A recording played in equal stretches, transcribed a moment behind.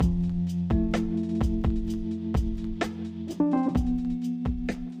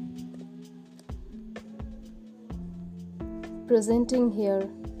presenting here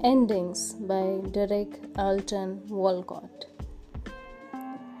Endings by Derek Alton Walcott.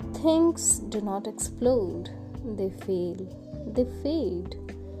 Things do not explode, they fail, they fade.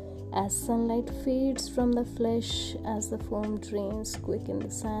 As sunlight fades from the flesh, as the foam drains quick in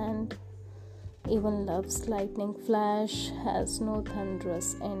the sand, even love's lightning flash has no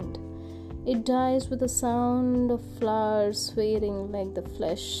thunderous end. It dies with the sound of flowers fading like the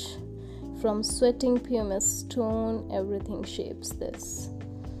flesh. From sweating pumice stone, everything shapes this,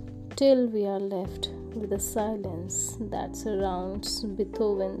 till we are left with the silence that surrounds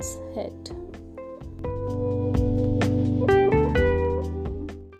Beethoven's head.